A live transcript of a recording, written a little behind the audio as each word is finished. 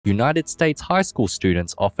United States high school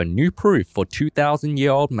students offer new proof for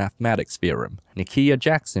 2,000-year-old mathematics theorem. Nakia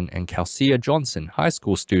Jackson and Kelsea Johnson, high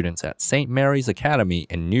school students at St. Mary's Academy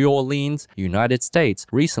in New Orleans, United States,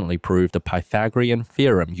 recently proved the Pythagorean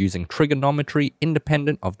theorem using trigonometry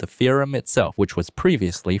independent of the theorem itself, which was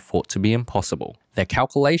previously thought to be impossible. Their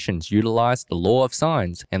calculations utilized the law of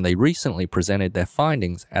sines, and they recently presented their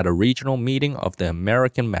findings at a regional meeting of the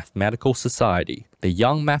American Mathematical Society. The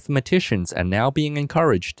young mathematicians are now being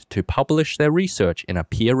encouraged to publish their research in a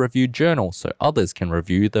peer-reviewed journal so others can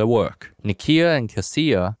review their work. Nakia and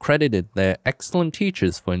Kelsea credited their excellent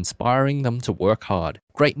teachers for inspiring them to work hard.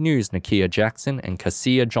 Great news, Nakia Jackson and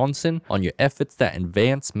Kelsea Johnson, on your efforts that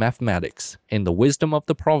advance mathematics. In the wisdom of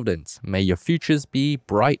the Providence, may your futures be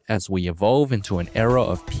bright as we evolve into an era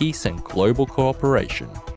of peace and global cooperation.